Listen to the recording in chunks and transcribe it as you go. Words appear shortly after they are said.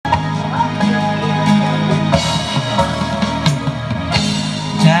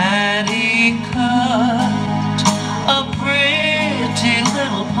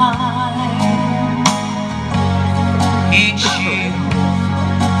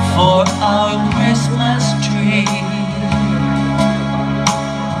our Christmas tree,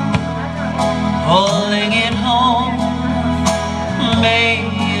 pulling it home,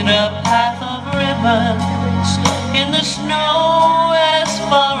 made a path of ribbons in the snow as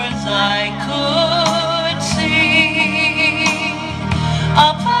far as I could see.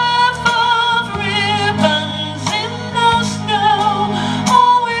 A path of ribbons in the snow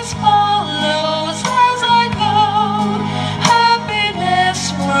always follows as I go.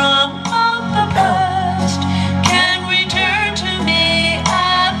 Happiness from out the past can return to me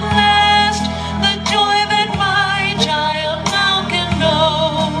at last. The joy that my child now can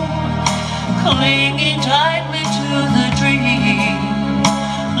know, clinging tightly to the tree,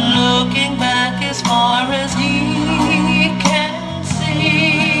 looking back as far as he can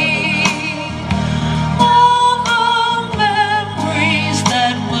see. All the memories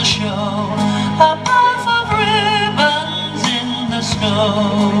that will show a path of ribbons in the snow.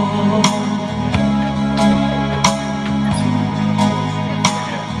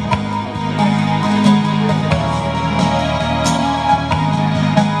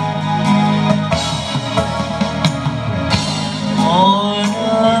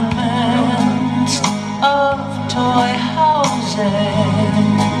 Toy houses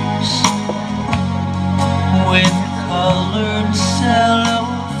with colored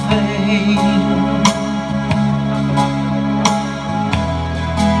cellophane,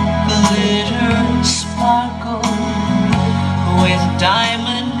 glitter sparkle with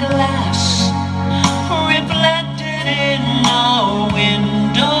diamond glass reflected in our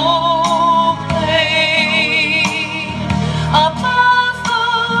window pane. A path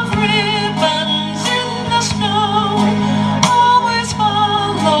of ribbons in the snow always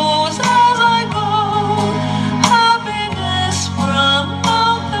follows as I go. Happiness from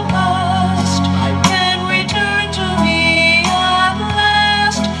out the past can return to me at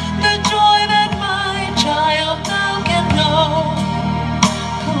last. The joy that my child now can know,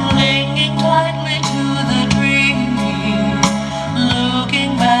 clinging tightly to the tree,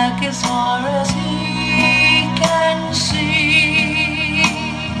 looking back as far as he can see.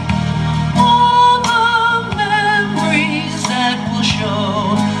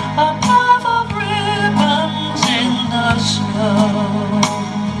 Show a path of ribbons in the snow.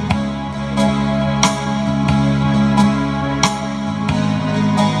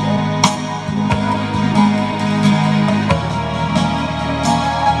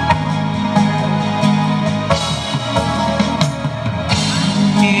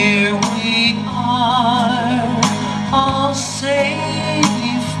 Here we are, all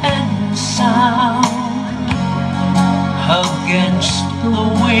safe and sound, against the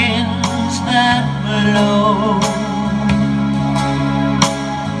winds that blow.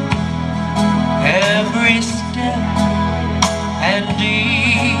 Every step and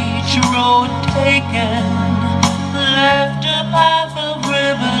each road taken left a path of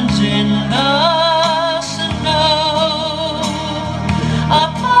ribbons in the